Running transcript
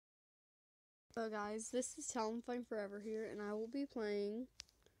So guys, this is Talonflame Forever here, and I will be playing,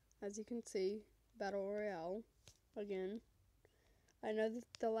 as you can see, Battle Royale again. I know that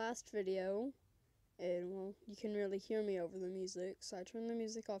the last video, and well, you can really hear me over the music, so I turned the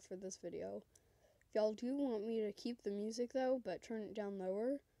music off for this video. If y'all do want me to keep the music though, but turn it down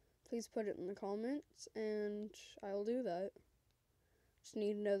lower, please put it in the comments, and I'll do that. Just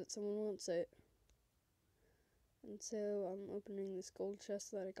need to know that someone wants it. And so I'm opening this gold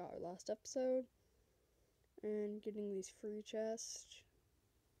chest that I got last episode, and getting these free chests.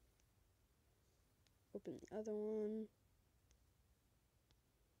 Open the other one.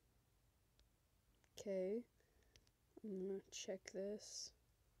 Okay, I'm gonna check this.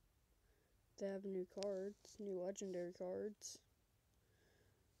 They have new cards, new legendary cards.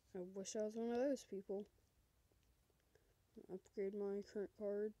 I wish I was one of those people. Upgrade my current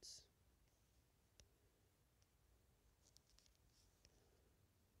cards.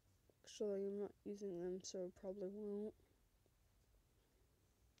 Actually, I'm not using them, so I probably won't.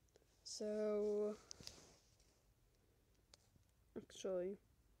 So, actually,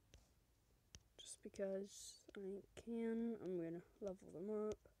 just because I can, I'm gonna level them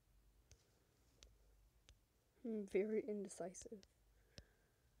up. I'm very indecisive.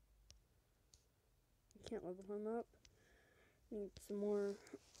 I can't level him up. Need some more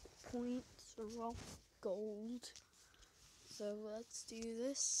points, or well, gold. So let's do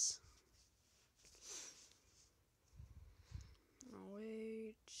this. I'll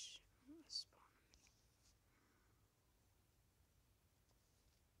wait. Spawn.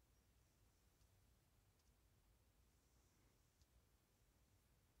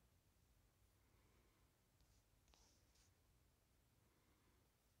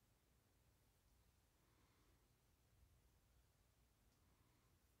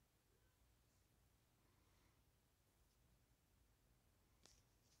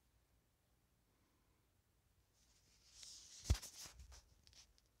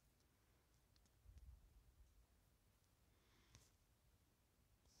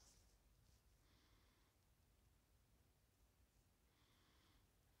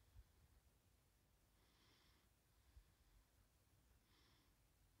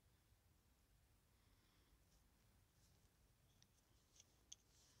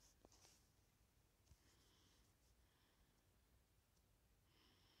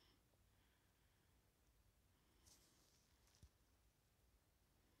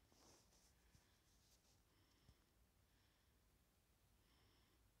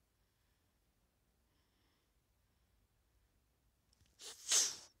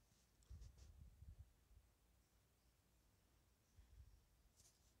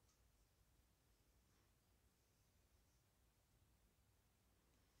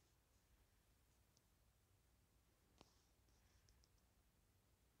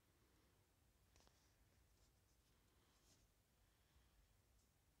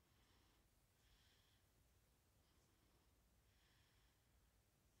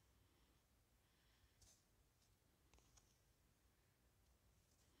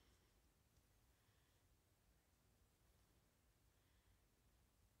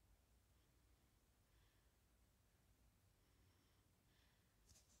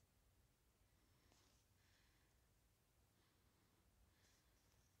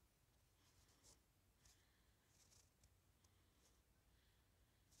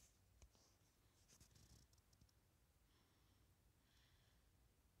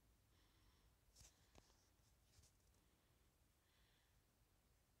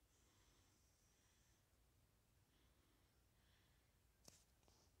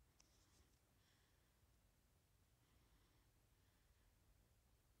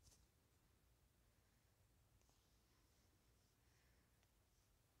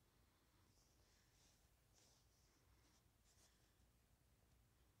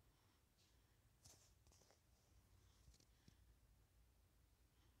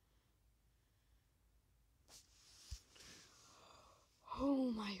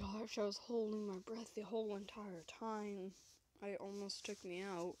 Oh my gosh, I was holding my breath the whole entire time. It almost took me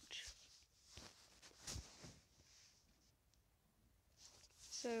out.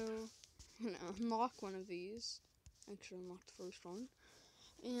 So, I'm gonna unlock one of these. Actually, unlock the first one.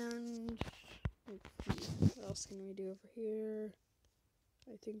 And, let's see, what else can we do over here?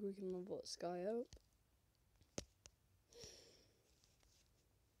 I think we can level this guy up.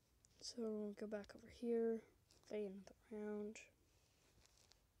 So, we'll go back over here, play another round.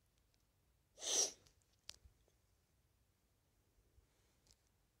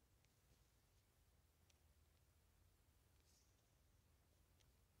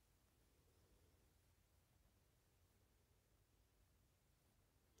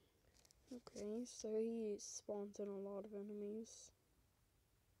 Okay, so he spawns in a lot of enemies.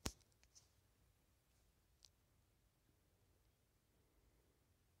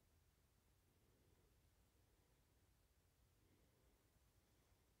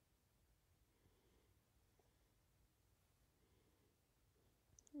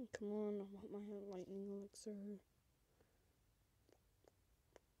 Come on, I want my lightning elixir.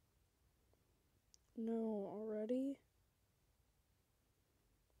 No, already?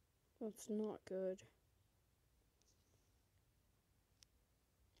 That's not good.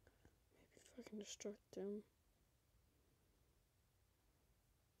 Maybe if I can distract them.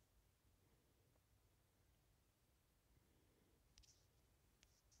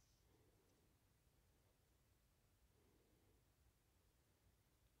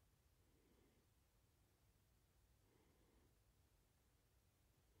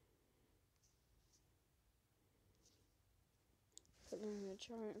 Put a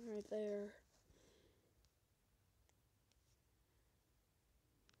giant right there.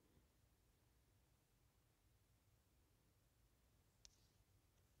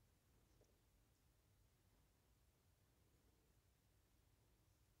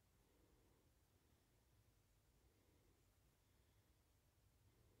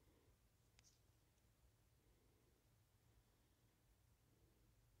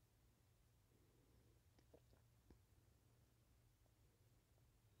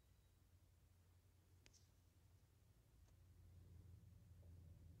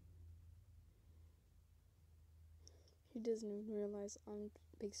 He doesn't even realize I'm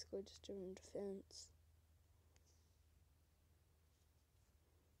basically just doing defense.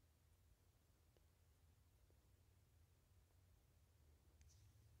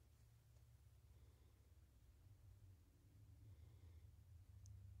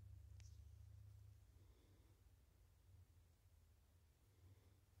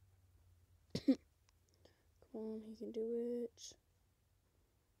 Come on, he can do it.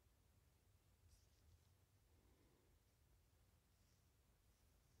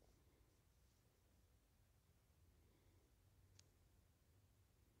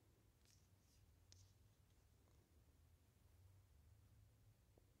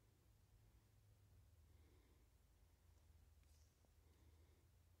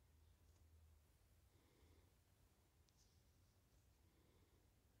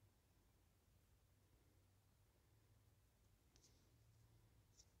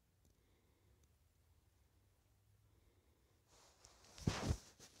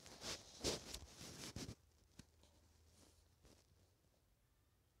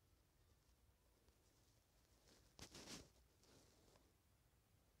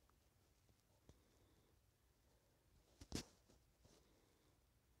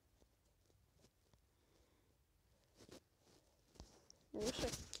 I wish I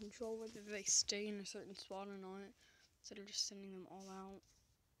could control whether they stay in a certain spot or not, instead of just sending them all out.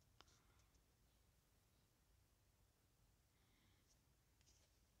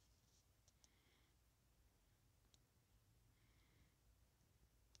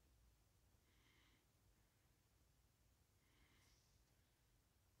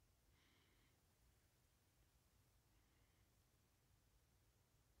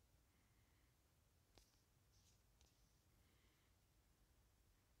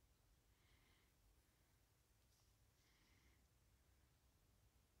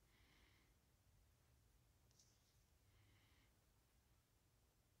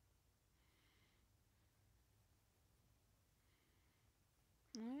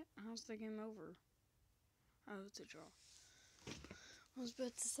 Alright, how's the game over? Oh, it's a draw. I was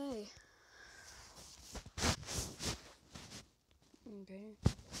about to say. Okay.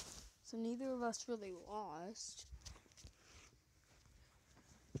 So neither of us really lost.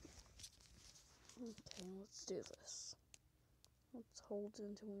 Okay, let's do this. Let's hold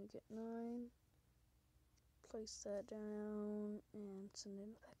until we get 9. Place that down and send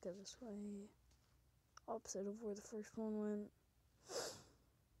an Pekka this way. Opposite of where the first one went.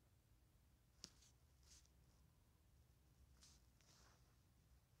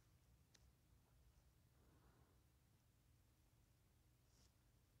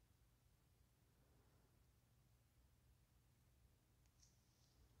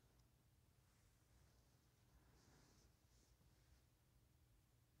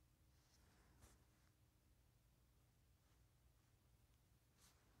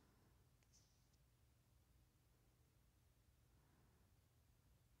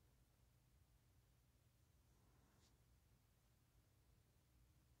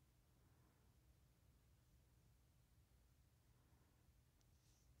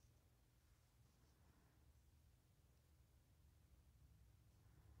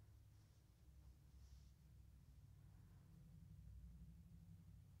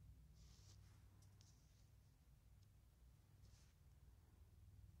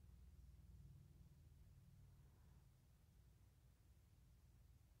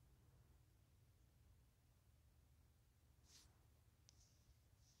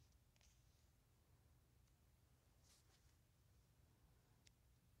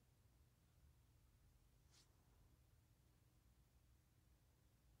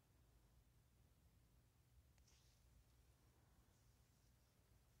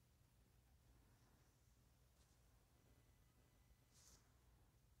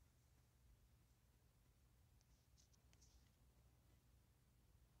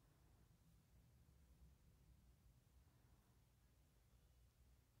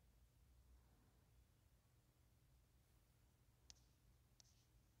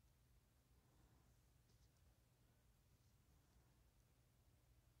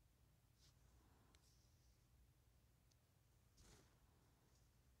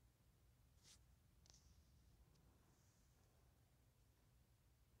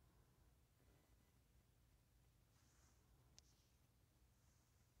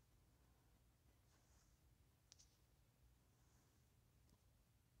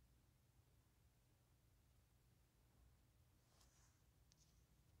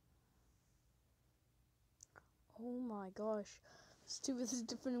 Oh my gosh. Stupid is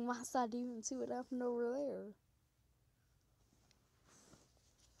defending my side to even see what happened over there.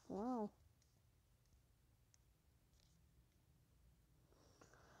 Wow.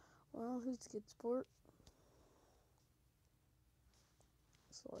 Well, who's good sport?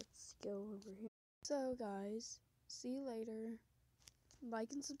 So let's go over here. So guys, see you later.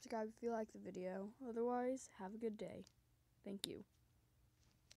 Like and subscribe if you like the video. Otherwise, have a good day. Thank you.